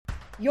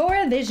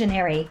You're a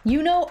visionary.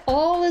 You know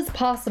all is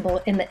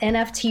possible in the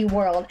NFT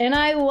world, and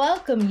I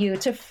welcome you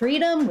to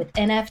Freedom with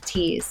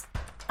NFTs.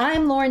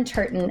 I'm Lauren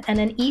Turton, and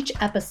in each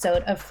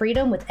episode of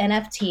Freedom with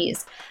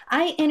NFTs,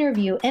 I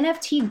interview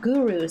NFT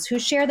gurus who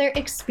share their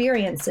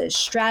experiences,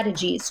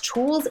 strategies,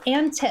 tools,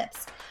 and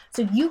tips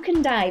so you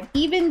can dive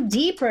even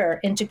deeper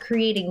into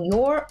creating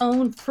your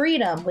own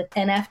freedom with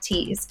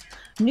NFTs.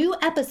 New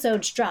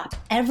episodes drop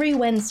every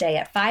Wednesday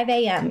at 5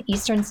 a.m.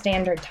 Eastern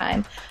Standard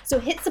Time, so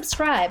hit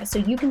subscribe so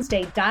you can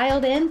stay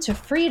dialed in to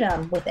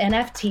Freedom with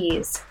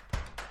NFTs.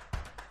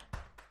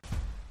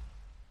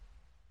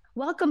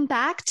 Welcome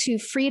back to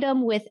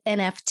Freedom with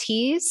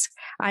NFTs.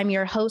 I'm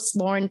your host,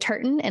 Lauren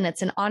Turton, and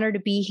it's an honor to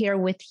be here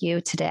with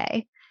you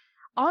today.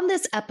 On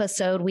this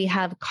episode, we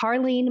have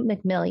Carleen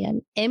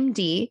McMillan,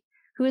 MD,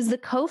 who is the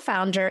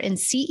co-founder and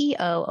CEO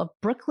of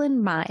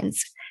Brooklyn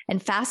Minds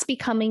and fast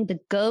becoming the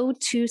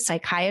go-to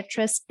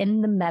psychiatrist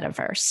in the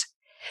metaverse.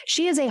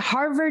 She is a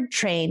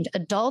Harvard-trained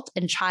adult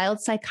and child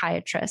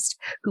psychiatrist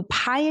who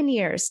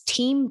pioneers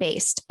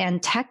team-based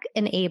and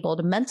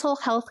tech-enabled mental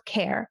health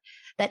care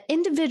that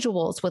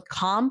individuals with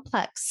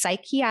complex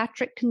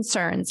psychiatric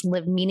concerns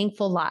live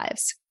meaningful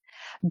lives.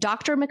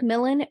 Dr.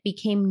 McMillan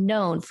became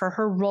known for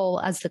her role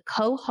as the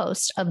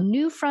co-host of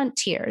New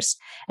Frontiers,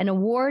 an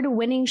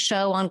award-winning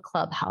show on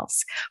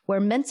Clubhouse,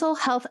 where mental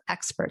health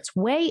experts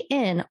weigh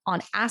in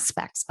on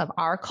aspects of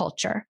our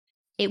culture.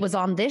 It was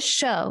on this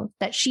show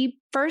that she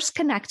first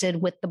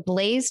connected with the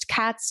Blazed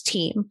Cats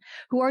team,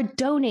 who are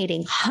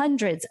donating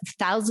hundreds of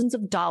thousands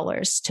of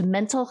dollars to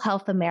Mental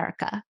Health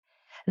America.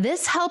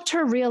 This helped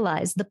her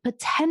realize the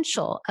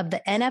potential of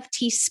the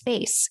NFT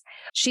space.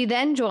 She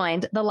then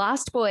joined the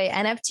Lost Boy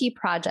NFT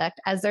project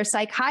as their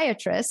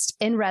psychiatrist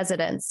in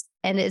residence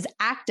and is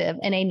active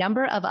in a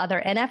number of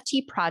other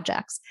NFT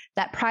projects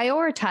that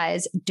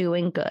prioritize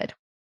doing good.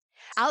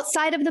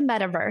 Outside of the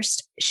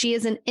metaverse, she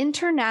is an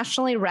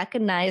internationally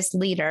recognized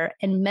leader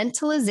in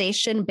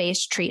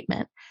mentalization-based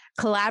treatment,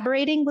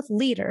 collaborating with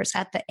leaders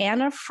at the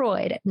Anna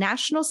Freud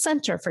National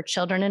Center for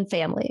Children and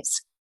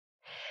Families.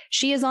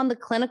 She is on the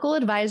clinical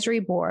advisory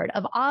board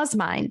of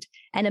Osmind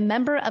and a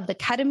member of the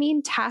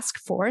Ketamine Task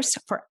Force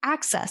for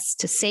access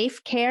to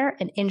safe care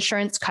and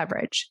insurance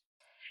coverage.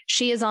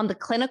 She is on the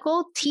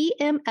clinical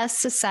TMS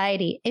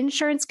Society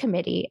Insurance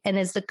Committee and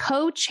is the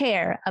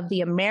co-chair of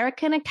the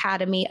American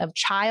Academy of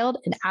Child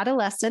and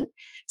Adolescent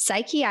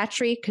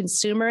Psychiatry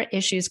Consumer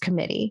Issues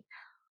Committee.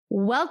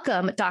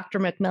 Welcome, Dr.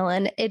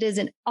 McMillan. It is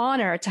an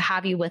honor to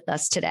have you with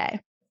us today.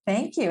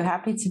 Thank you.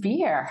 Happy to be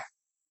here.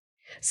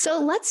 So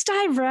let's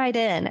dive right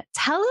in.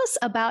 Tell us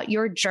about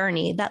your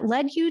journey that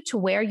led you to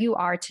where you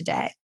are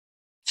today.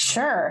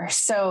 Sure.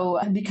 So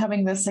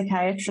becoming the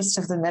psychiatrist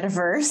of the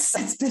metaverse,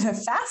 it's been a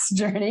fast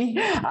journey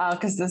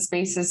because the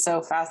space is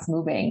so fast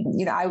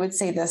moving. I would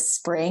say this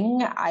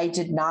spring, I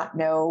did not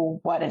know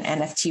what an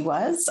NFT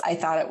was. I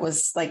thought it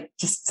was like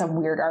just some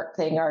weird art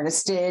thing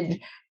artists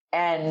did.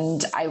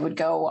 And I would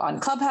go on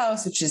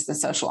Clubhouse, which is the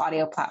social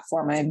audio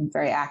platform I'm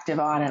very active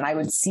on, and I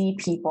would see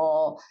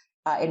people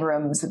in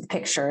rooms with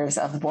pictures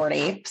of Bored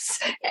Apes.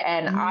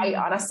 And I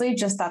honestly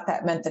just thought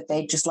that meant that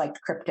they just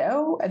liked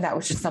crypto. And that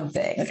was just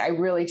something like I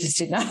really just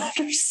did not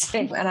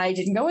understand. And I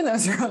didn't go in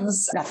those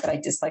rooms. Not that I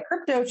dislike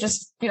crypto,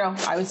 just,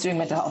 I was doing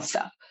mental health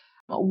stuff.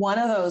 One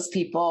of those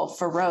people,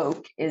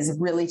 Farouk, is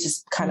really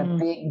just kind of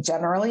big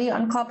generally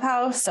on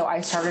Clubhouse. So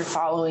I started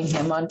following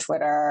him on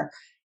Twitter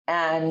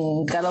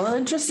and got a little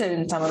interested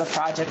in some of the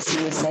projects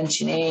he was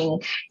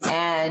mentioning,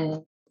 and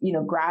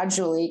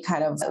gradually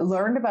kind of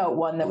learned about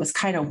one that was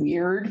kind of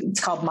weird. It's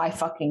called My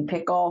Fucking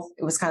Pickle.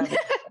 It was kind of,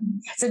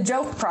 it's a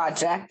joke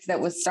project that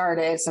was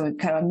started. So it's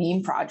kind of a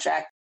meme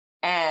project.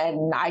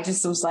 And I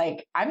just was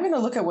like, I'm going to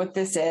look at what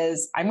this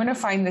is. I'm going to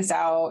find this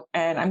out,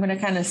 and I'm going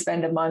to kind of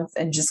spend a month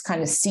and just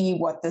kind of see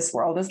what this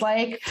world is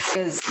like,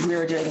 because we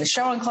were doing the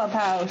show on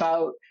Clubhouse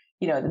about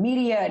the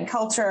media and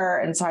culture.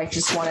 And so I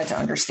just wanted to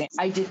understand.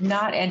 I did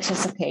not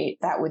anticipate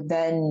that would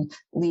then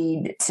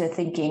lead to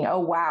thinking, oh,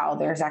 wow,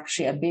 there's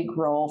actually a big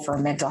role for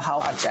mental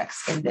health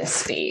projects in this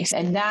space.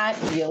 And that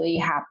really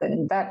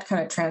happened. That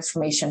kind of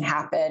transformation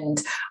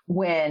happened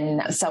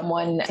when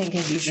someone, I think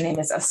his username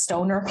is a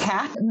stoner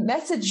cat,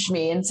 messaged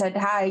me and said,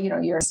 hi,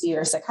 you're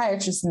a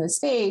psychiatrist in this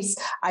space.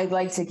 I'd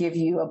like to give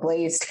you a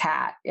Blazed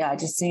Cat.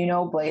 Just so you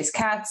know, Blazed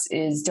Cats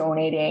is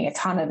donating a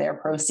ton of their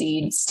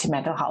proceeds to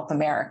Mental Health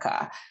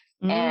America.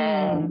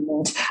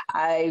 And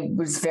I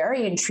was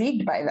very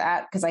intrigued by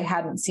that because I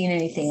hadn't seen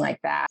anything like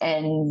that,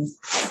 and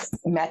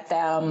met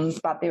them,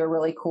 thought they were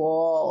really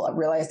cool. I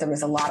realized there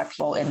was a lot of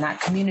people in that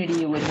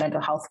community with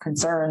mental health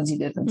concerns,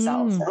 either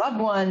themselves or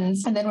loved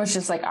ones. And then was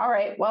just like, all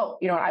right, well,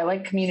 I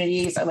like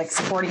communities. I like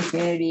supporting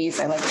communities.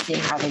 I like seeing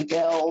how they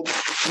build.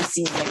 It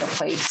seems like a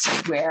place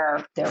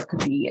where there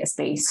could be a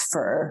space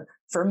for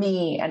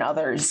me and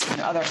others,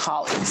 other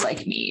colleagues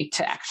like me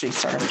to actually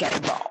sort of get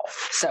involved.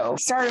 So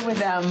started with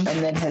them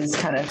and then has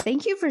kind of...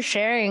 Thank you for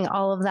sharing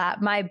all of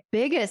that. My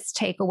biggest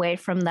takeaway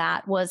from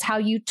that was how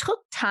you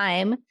took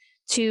time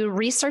to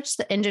research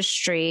the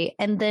industry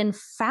and then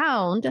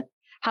found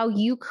how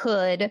you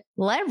could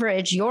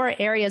leverage your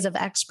areas of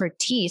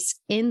expertise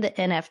in the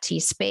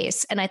NFT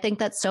space. And I think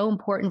that's so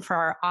important for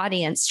our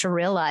audience to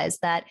realize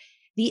that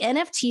the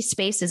NFT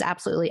space is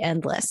absolutely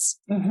endless.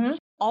 Mm-hmm.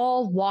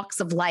 All walks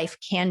of life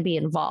can be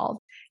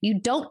involved. You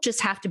don't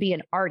just have to be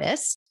an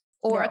artist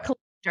or a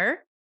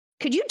collector.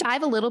 Could you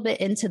dive a little bit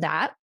into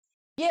that?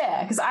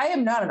 Yeah, because I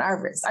am not an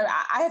artist.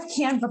 I have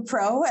Canva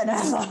Pro and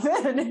I love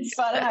it and it's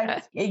fun.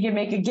 And you can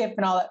make a GIF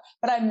and all that,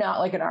 but I'm not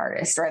like an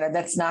artist, right?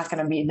 That's not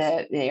going to be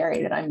the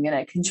area that I'm going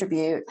to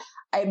contribute.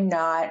 I'm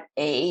not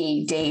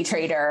a day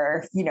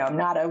trader, I'm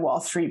not a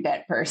Wall Street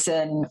bet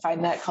person. I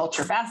find that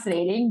culture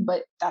fascinating,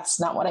 but that's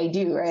not what I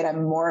do, right?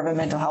 I'm more of a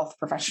mental health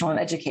professional and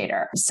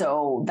educator.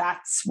 So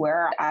that's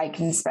where I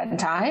can spend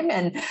time.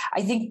 And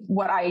I think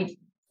what I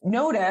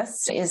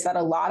noticed is that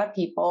a lot of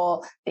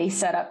people, they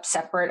set up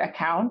separate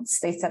accounts,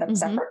 they set up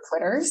separate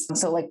Twitters.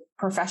 So like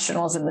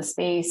professionals in the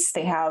space,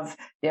 they have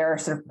their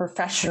sort of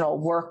professional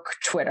work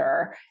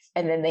Twitter,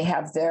 and then they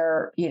have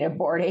their,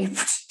 Bored Ape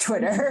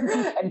Twitter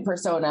and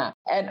persona.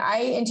 And I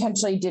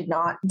intentionally did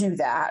not do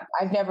that.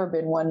 I've never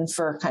been one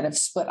for kind of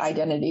split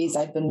identities.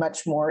 I've been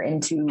much more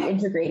into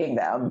integrating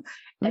them.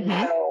 And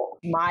so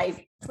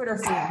my Twitter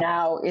feed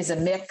now is a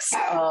mix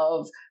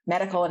of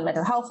medical and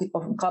mental health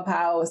people from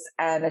Clubhouse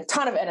and a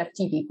ton of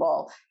NFT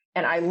people.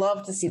 And I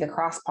love to see the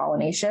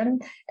cross-pollination.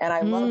 And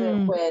I love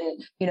it when,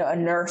 a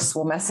nurse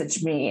will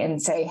message me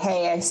and say,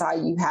 hey, I saw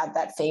you had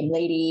that FAME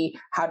lady.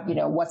 How,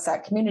 what's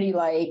that community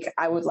like?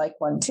 I would like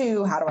one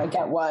too. How do I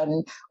get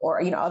one?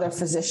 Or, other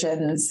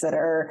physicians that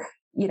are,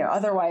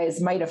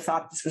 otherwise might have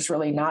thought this was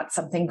really not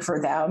something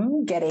for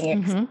them,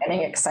 getting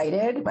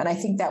excited. And I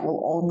think that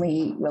will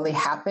only really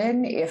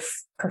happen if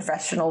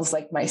professionals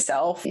like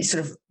myself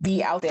sort of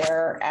be out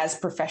there as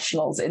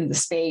professionals in the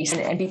space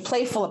and be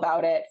playful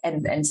about it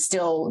and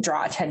still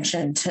draw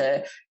attention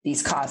to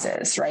these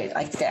causes, right?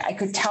 Like I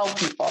could tell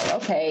people,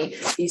 okay,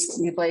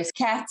 these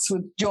cats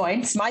with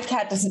joints, my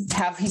cat doesn't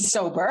have, he's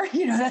sober,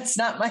 that's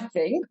not my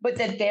thing, but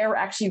that they're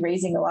actually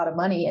raising a lot of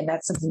money. And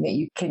that's something that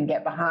you can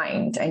get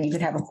behind and you can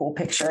have a cool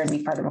picture and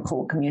be part of a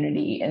cool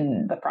community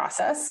in the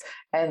process.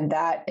 And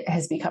that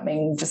is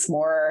becoming just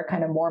more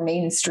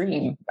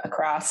mainstream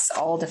across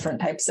all different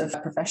types of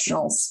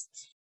professionals.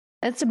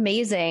 That's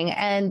amazing.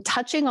 And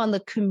touching on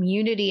the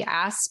community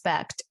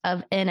aspect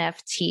of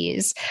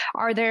NFTs,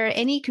 are there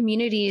any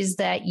communities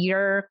that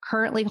you're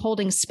currently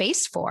holding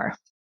space for?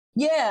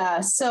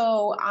 Yeah.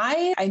 So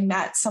I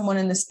met someone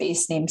in the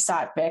space named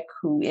Satvik,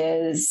 who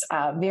is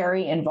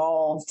very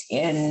involved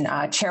in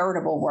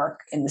charitable work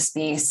in the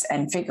space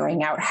and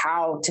figuring out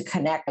how to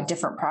connect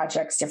different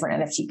projects,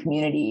 different NFT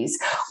communities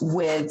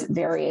with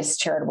various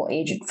charitable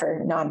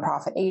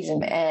nonprofit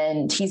agents.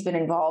 And he's been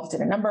involved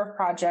in a number of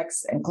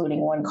projects,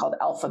 including one called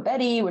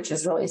Alphabetti, which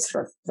is really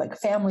sort of like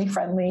family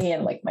friendly.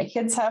 And like my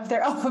kids have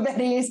their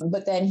Alphabettis.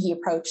 But then he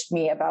approached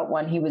me about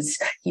one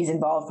he's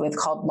involved with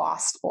called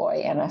Lost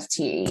Boy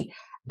NFT.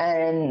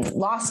 And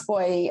Lost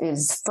Boy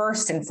is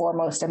first and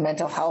foremost a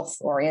mental health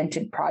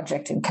oriented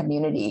project and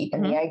community.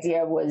 And the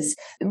idea was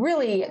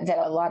really that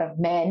a lot of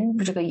men,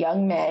 particularly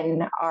young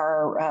men,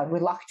 are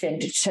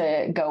reluctant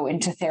to go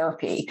into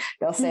therapy.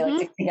 They'll say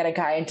like, to get a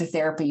guy into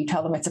therapy, you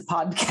tell them it's a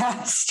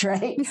podcast,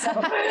 right?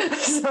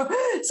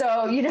 So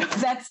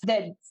that's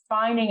that,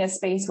 finding a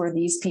space where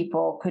these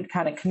people could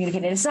kind of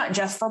communicate. And it's not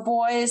just for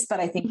boys, but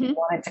I think he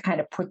wanted to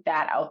kind of put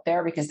that out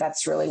there because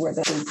that's really where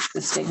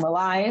the stigma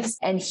lies.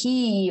 And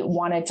he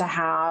wanted to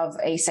have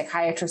a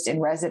psychiatrist in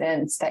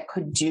residence that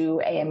could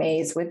do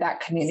AMAs with that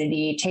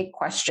community, take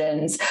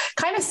questions,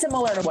 kind of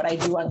similar to what I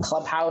do on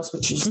Clubhouse,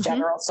 which is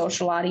general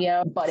social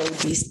audio, but it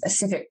would be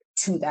specific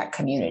to that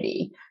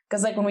community.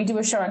 Because like when we do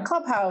a show on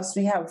Clubhouse,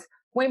 we have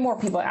way more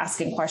people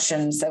asking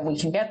questions than we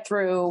can get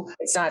through.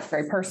 It's not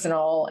very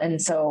personal.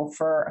 And so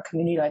for a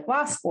community like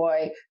Lost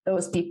Boy,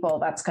 those people,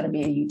 that's going to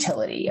be a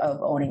utility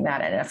of owning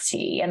that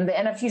NFT. And the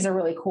NFTs are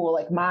really cool.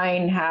 Like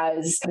mine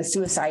has the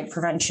suicide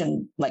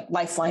prevention, like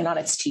lifeline on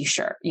its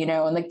t-shirt,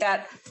 and like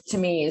that to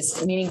me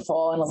is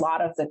meaningful. And a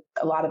lot of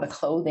the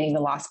clothing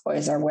the Lost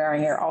Boys are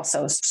wearing are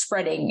also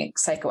spreading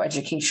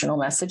psychoeducational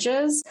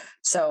messages.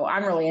 So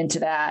I'm really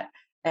into that.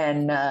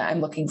 And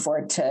I'm looking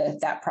forward to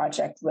that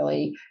project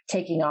really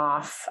taking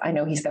off. I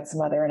know he's got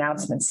some other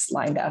announcements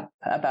lined up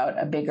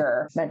about a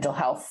bigger mental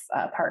health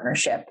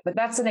partnership. But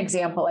that's an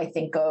example, I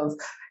think, of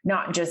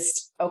not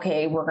just,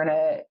 okay, we're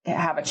going to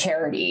have a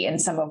charity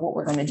and some of what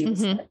we're going to do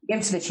is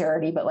give to the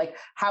charity, but like,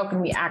 how can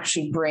we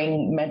actually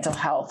bring mental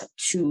health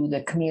to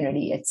the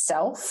community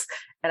itself?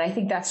 And I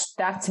think that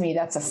to me,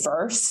 that's a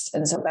first.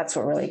 And so that's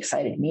what really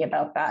excited me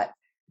about that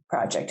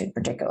project in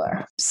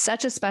particular.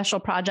 Such a special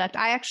project.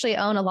 I actually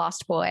own a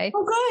Lost Boy.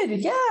 Oh, good.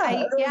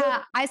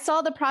 Yeah. I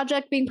saw the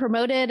project being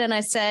promoted and I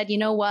said, you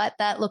know what,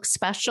 that looks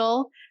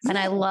special. And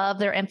I love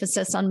their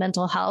emphasis on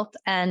mental health.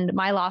 And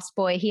my Lost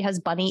Boy, he has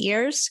bunny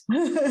ears.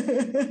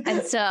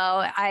 And so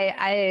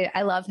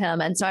I love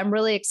him. And so I'm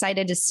really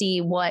excited to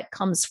see what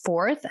comes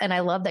forth. And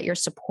I love that you're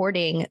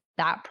supporting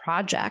that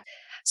project.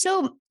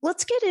 So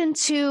let's get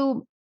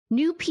into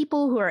new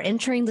people who are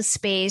entering the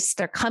space.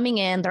 They're coming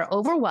in, they're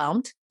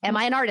overwhelmed. Am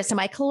I an artist? Am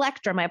I a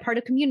collector? Am I a part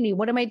of community?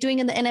 What am I doing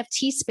in the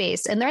NFT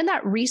space? And they're in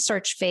that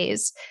research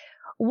phase.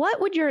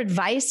 What would your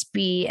advice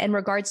be in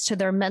regards to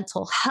their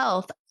mental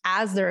health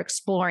as they're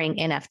exploring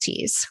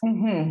NFTs?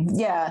 Mm-hmm.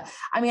 Yeah.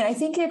 I mean, I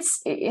think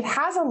it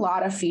has a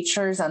lot of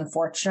features,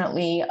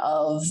 unfortunately,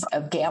 of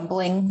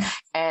gambling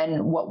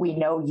and what we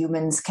know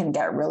humans can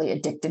get really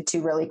addicted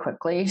to really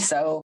quickly.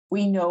 So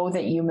we know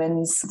that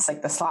humans, it's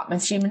like the slot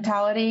machine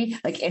mentality,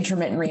 like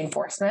intermittent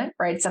reinforcement,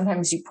 right?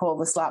 Sometimes you pull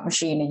the slot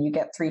machine and you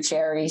get 3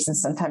 cherries and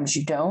sometimes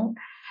you don't.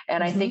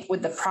 And I think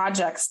with the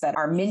projects that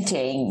are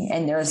minting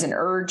and there's an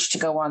urge to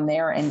go on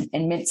there and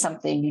mint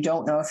something, you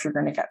don't know if you're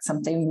going to get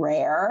something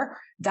rare.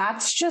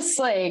 That's just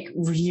like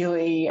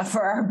really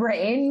for our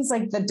brains,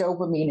 like the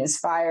dopamine is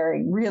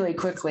firing really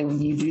quickly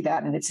when you do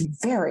that. And it's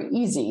very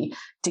easy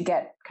to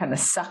get kind of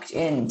sucked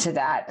into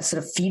that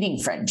sort of feeding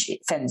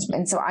frenzy.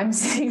 And so I'm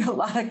seeing a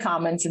lot of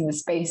comments in the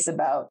space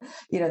about,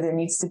 there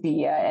needs to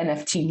be an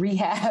NFT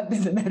rehab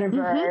in the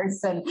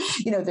metaverse. And,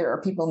 there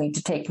are people need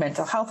to take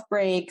mental health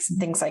breaks and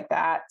things like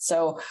that.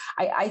 So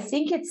I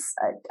think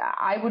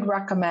I would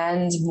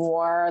recommend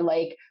more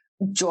like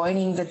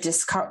joining the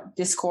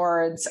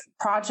Discords,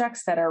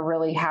 projects that are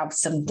really have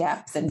some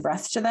depth and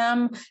breadth to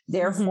them.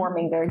 They're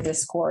forming their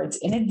Discords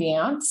in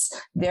advance.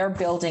 They're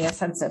building a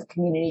sense of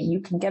community. You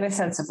can get a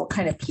sense of what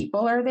kind of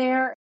people are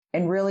there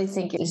and really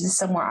think, is this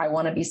somewhere I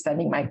want to be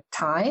spending my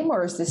time?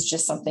 Or is this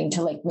just something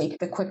to like make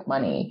the quick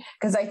money?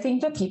 Because I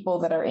think the people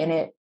that are in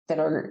it that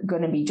are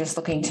going to be just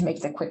looking to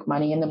make the quick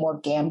money and the more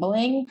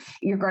gambling,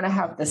 you're going to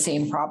have the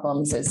same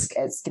problems as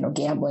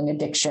gambling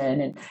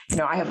addiction.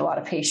 And, I have a lot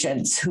of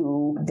patients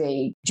who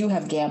they do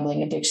have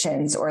gambling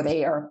addictions or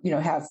they are,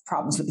 have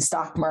problems with the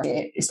stock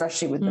market,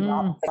 especially with the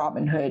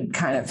Robinhood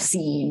kind of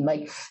scene.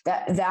 Like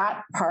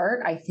that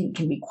part, I think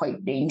can be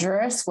quite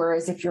dangerous.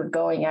 Whereas if you're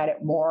going at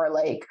it more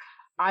like,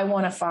 I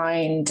want to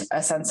find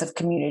a sense of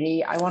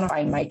community. I want to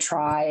find my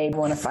tribe. I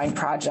want to find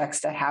projects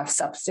that have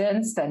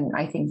substance. Then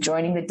I think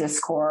joining the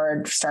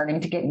Discord,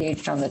 starting to get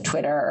engaged on the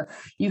Twitter,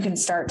 you can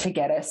start to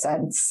get a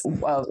sense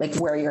of like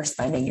where you're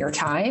spending your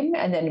time.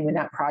 And then when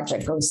that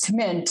project goes to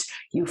mint,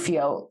 you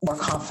feel more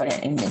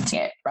confident in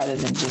minting it rather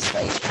than just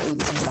like, oh,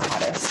 this is the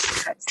hottest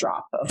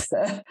drop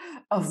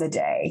of the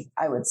day,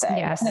 I would say.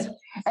 Yes.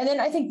 And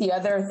then I think the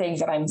other thing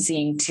that I'm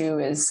seeing too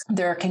is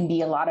there can be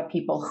a lot of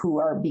people who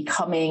are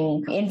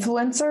becoming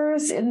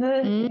influencers in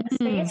the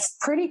space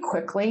pretty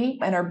quickly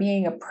and are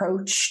being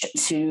approached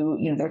to,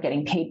 they're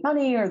getting paid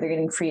money or they're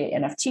getting free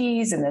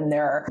NFTs and then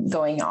they're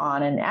going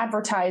on and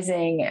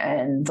advertising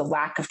and the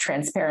lack of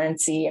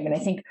transparency. I mean, I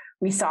think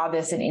we saw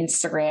this in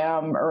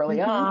Instagram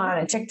early on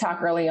and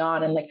TikTok early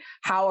on. And like,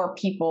 how are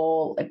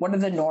people, like, what are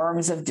the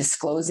norms of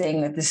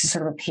disclosing that this is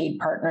sort of a paid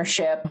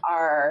partnership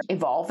are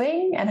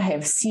evolving? And I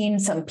have seen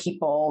some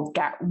people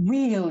get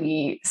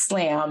really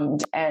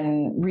slammed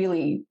and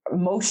really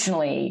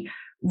emotionally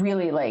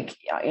really like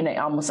in an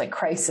almost like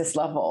crisis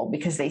level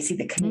because they see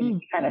the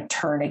community kind of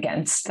turn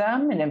against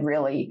them in a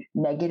really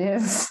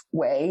negative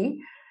way.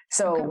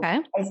 So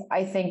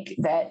I think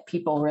that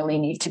people really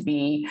need to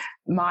be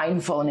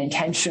mindful and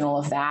intentional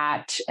of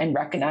that and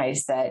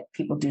recognize that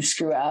people do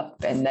screw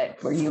up and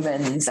that we're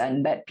humans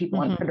and that people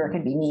on Twitter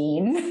can be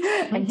mean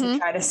and to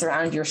try to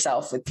surround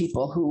yourself with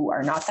people who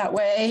are not that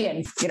way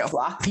and,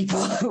 block people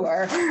who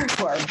are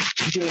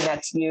doing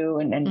that to you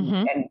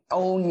and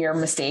own your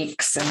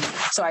mistakes. And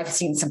so I've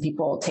seen some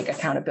people take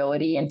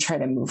accountability and try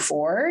to move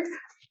forward.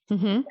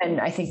 And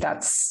I think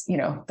that's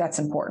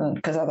important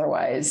because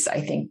otherwise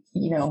I think,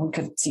 we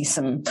could see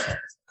some,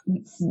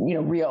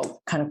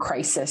 real kind of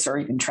crisis or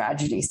even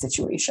tragedy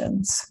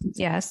situations.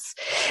 Yes.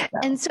 Yeah.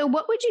 And so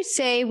what would you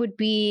say would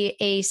be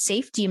a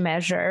safety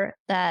measure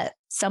that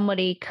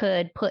somebody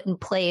could put in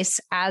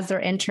place as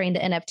they're entering the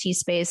NFT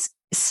space,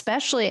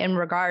 especially in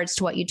regards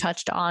to what you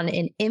touched on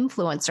in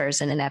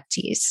influencers and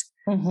NFTs?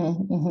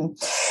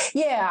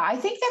 Yeah, I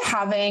think that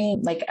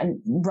having like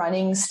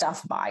running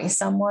stuff by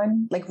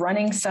someone, like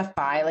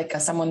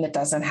someone that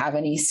doesn't have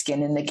any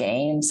skin in the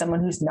game,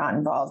 someone who's not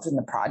involved in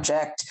the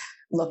project,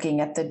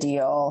 looking at the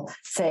deal,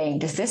 saying,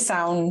 does this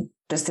sound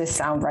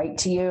right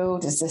to you?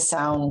 Does this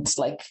sound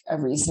like a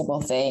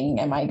reasonable thing?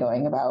 Am I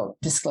going about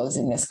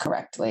disclosing this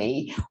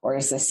correctly? Or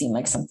does this seem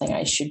like something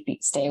I should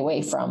stay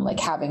away from? Like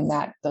having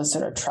those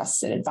sort of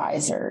trusted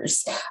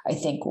advisors, I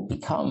think will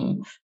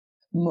become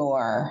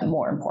more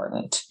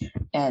important.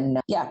 And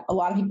a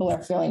lot of people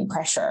are feeling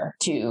pressure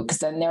too, because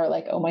then they're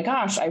like, oh my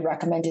gosh, I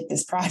recommended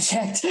this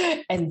project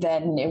and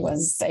then it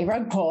was a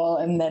rug pull.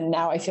 And then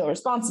now I feel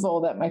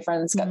responsible that my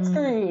friends got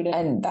screwed.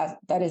 And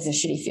that is a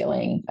shitty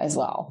feeling as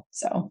well.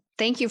 So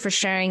thank you for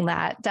sharing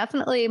that.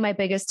 Definitely my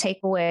biggest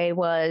takeaway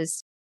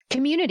was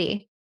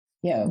community.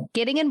 Yeah.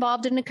 Getting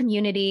involved in a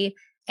community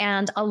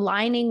and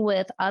aligning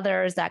with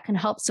others that can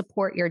help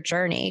support your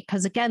journey.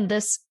 Because again,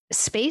 this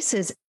space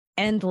is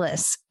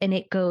endless and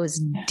it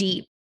goes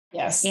deep.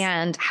 Yes.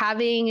 And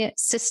having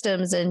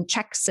systems and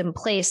checks in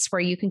place where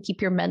you can keep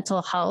your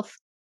mental health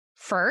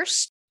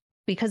first,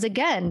 because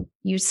again,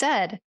 you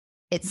said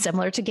it's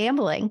similar to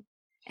gambling.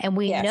 And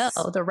we know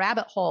the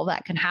rabbit hole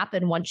that can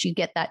happen once you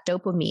get that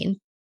dopamine.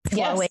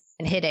 flowing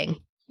and hitting.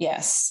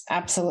 Yes,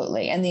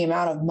 absolutely. And the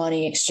amount of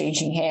money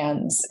exchanging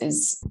hands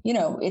is,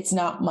 it's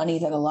not money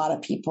that a lot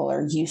of people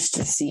are used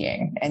to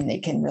seeing, and they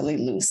can really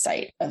lose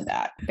sight of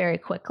that very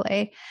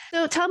quickly.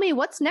 So tell me,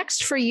 what's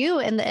next for you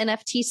in the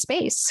NFT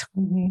space?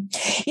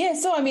 Mm-hmm. Yeah.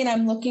 So,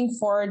 I'm looking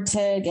forward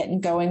to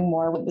getting going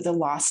more with the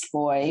Lost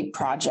Boy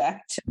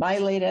project. My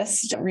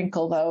latest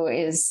wrinkle, though,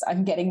 is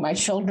I'm getting my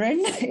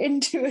children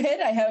into it.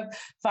 I have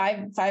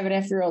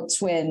 5.5-year-old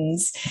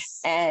twins,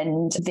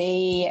 and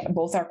they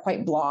both are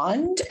quite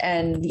blonde.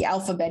 And the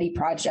Alphabeti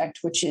project,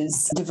 which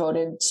is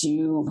devoted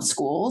to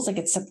schools, like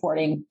it's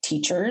supporting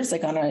teachers,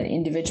 like on an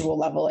individual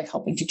level, like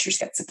helping teachers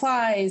get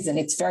supplies. And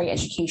it's very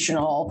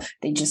educational.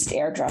 They just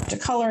airdropped a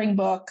coloring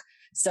book.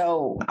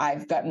 So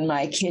I've gotten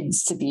my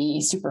kids to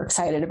be super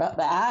excited about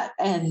that,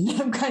 and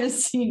I'm kind of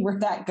seeing where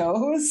that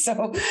goes.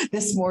 So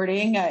this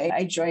morning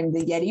I joined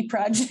the Yeti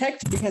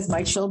project because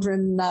my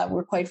children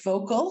were quite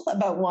vocal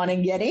about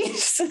wanting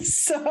Yetis.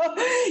 So,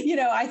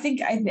 I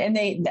think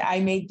I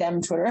made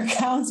them Twitter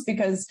accounts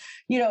because,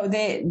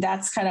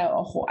 that's kind of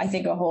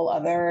a whole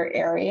other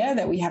area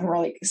that we haven't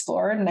really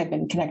explored. And I've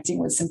been connecting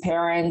with some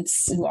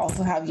parents who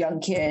also have young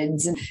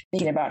kids and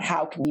thinking about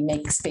how can we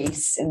make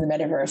space in the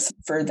metaverse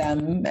for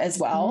them as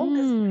well.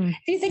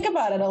 If you think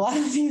about it, a lot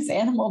of these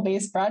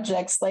animal-based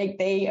projects, like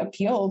they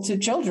appeal to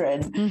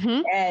children,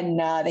 and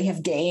they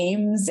have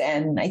games.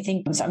 And I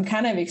think so I'm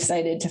kind of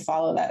excited to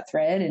follow that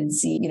thread and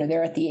see,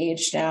 they're at the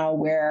age now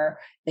where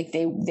like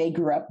they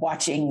grew up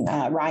watching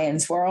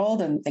Ryan's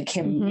World and like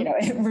him,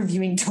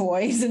 reviewing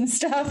toys and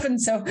stuff. And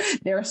so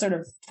they're sort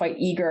of quite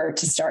eager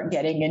to start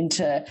getting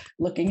into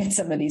looking at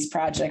some of these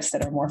projects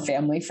that are more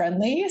family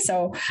friendly.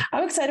 So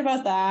I'm excited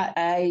about that.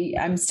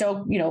 I'm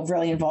still,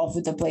 really involved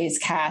with the Blaze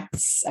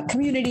Cats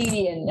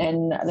community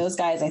and those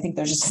guys. I think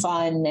they're just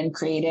fun and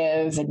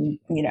creative and,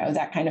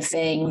 that kind of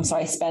thing. So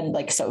I spend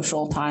like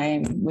social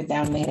time with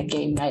them. They had a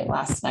game night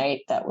last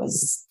night that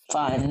was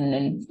fun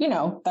and,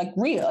 like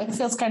real, like it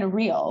feels kind of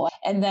real.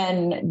 And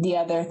then the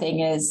other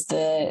thing is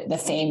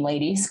the Fame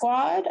Lady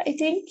Squad, I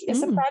think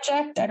is a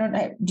project. I don't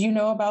know. Do you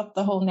know about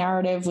the whole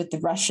narrative with the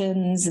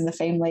Russians and the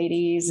Fame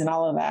Ladies and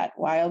all of that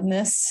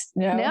wildness?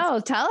 No,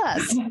 tell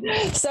us.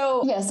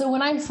 So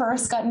when I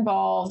first got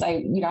involved,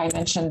 I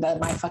mentioned the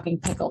My Fucking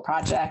Pickle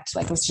project,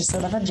 like it was just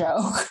sort of a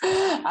joke.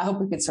 I hope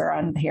we could swear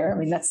on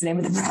here. That's the name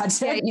of the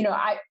project.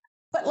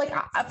 But like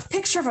a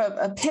picture of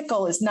a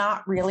pickle is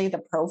not really the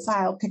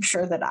profile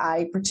picture that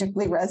I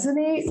particularly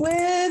resonate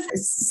with.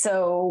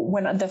 So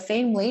when the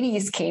Fame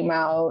Ladies came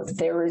out,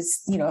 there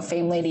was, a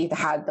Fame Lady that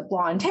had the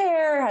blonde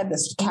hair, had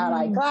this cat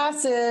eye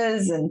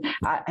glasses, and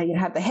I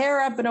had the hair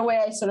up in a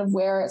way I sort of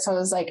wear it. So I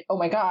was like, oh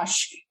my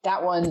gosh,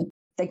 that one.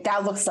 Like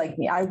that looks like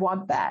me. I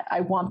want that.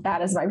 I want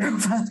that as my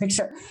profile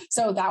picture.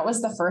 So that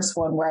was the first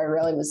one where I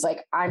really was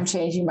like, I'm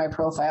changing my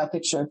profile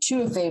picture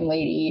to a Fame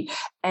Lady.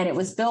 And it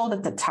was billed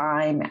at the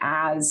time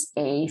as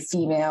a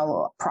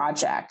female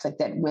project, like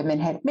that women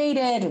had made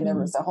it. And there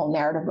was a whole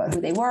narrative about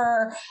who they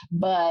were.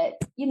 But,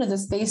 the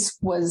space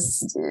was,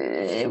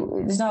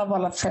 there's not a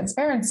lot of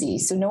transparency.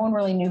 So no one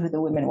really knew who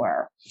the women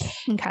were.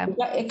 Okay.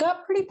 It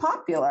got pretty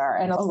popular.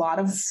 And a lot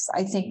of,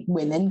 I think,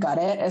 women got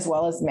it as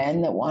well as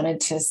men that wanted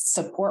to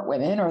support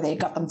women, or they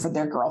got them for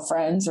their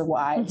girlfriends or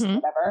wives, or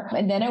whatever.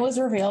 And then it was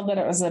revealed that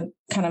it was a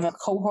kind of a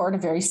cohort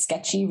of very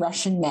sketchy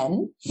Russian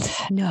men.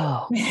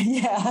 No.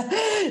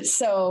 Yeah.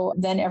 So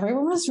then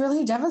everyone was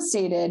really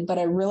devastated, but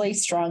a really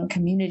strong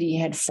community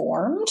had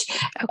formed.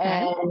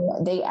 Okay.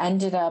 And they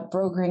ended up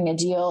brokering a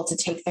deal to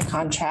take the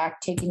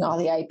contract, taking all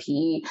the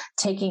IP,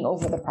 taking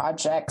over the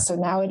project. So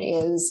now it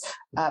is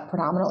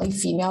predominantly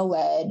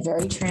female-led,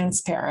 very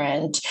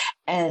transparent,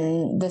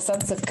 and the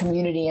sense of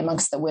community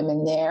amongst the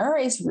women there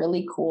is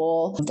really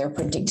cool. They're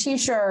printing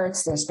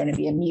t-shirts. There's going to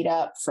be a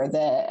meetup for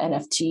the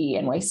NFT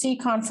NYC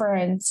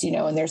conference,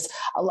 and there's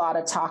a lot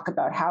of talk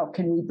about how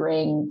can we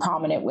bring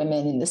prominent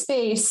women in the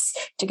space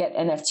to get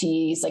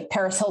NFTs. Like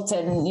Paris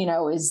Hilton,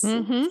 is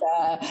in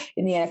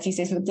the NFT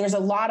space, but there's a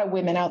lot of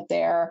women out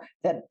there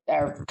that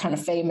are kind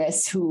of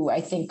famous who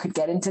I think could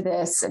get into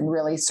this and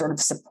really sort of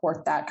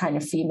support that kind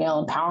of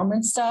female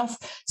empowerment stuff.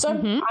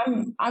 So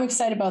I'm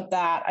excited about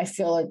that. I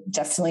feel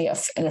definitely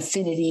an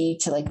affinity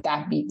to like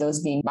that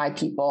those being my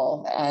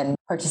people and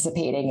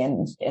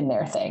participating in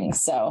their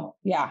things. So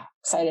yeah,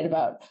 excited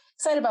about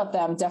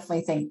them.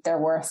 Definitely think they're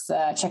worth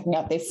checking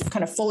out. They've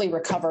kind of fully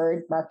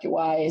recovered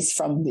market-wise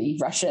from the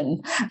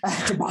Russian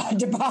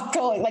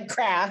debacle, like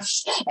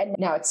crash, and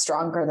now it's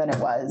stronger than it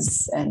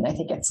was. And I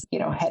think it's,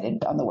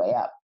 headed on the way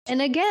up.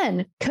 And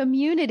again,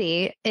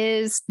 community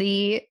is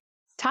the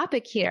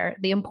topic here,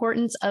 the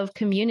importance of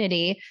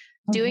community,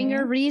 doing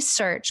your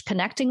research,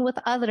 connecting with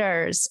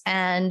others,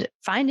 and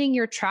finding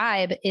your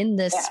tribe in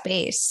this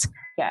space.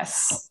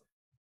 Yes.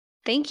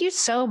 Thank you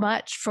so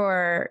much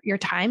for your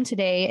time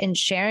today and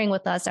sharing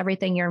with us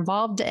everything you're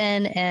involved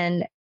in.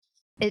 And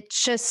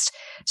it's just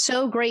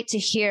so great to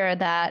hear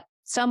that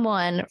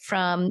someone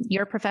from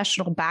your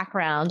professional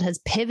background has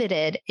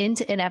pivoted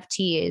into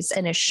NFTs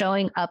and is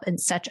showing up in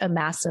such a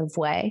massive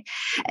way.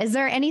 Is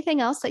there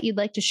anything else that you'd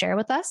like to share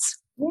with us?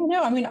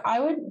 No, I mean, I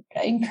would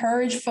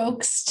encourage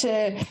folks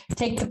to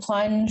take the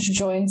plunge,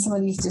 join some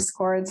of these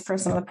Discords for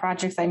some of the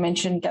projects I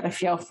mentioned, get a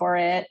feel for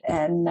it.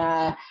 And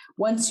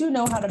once you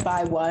know how to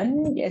buy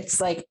one, it's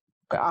like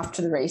off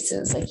to the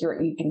races. Like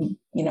you can,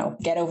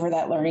 get over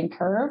that learning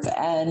curve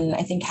and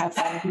I think have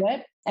fun with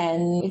it.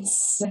 And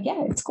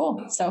it's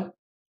cool. So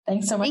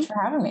thanks so much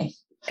for having me.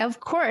 Of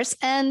course.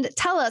 And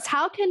tell us,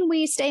 how can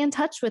we stay in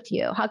touch with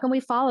you? How can we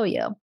follow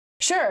you?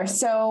 Sure.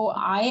 So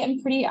I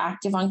am pretty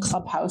active on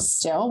Clubhouse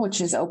still,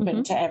 which is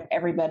open to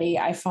everybody,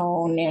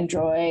 iPhone,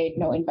 Android,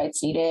 no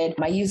invites needed.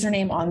 My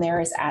username on there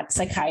is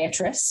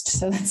 @psychiatrist.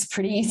 So that's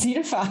pretty easy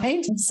to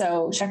find.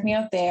 So check me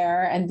out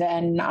there. And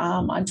then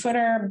on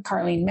Twitter,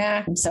 Carlene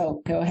Mack.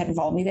 So go ahead and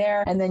follow me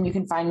there. And then you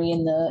can find me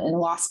in the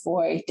Lost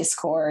Boy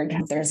Discord.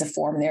 There's a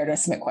form there to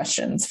submit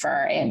questions for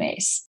our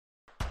AMAs.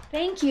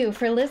 Thank you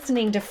for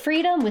listening to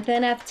Freedom with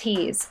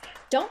NFTs.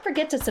 Don't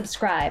forget to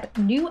subscribe.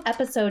 New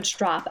episodes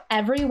drop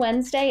every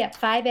Wednesday at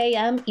 5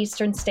 a.m.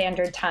 Eastern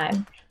Standard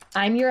Time.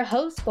 I'm your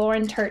host,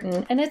 Lauren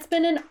Turton, and it's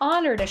been an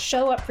honor to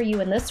show up for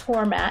you in this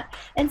format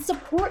and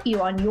support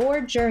you on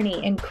your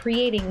journey in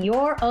creating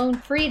your own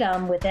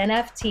freedom with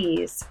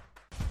NFTs.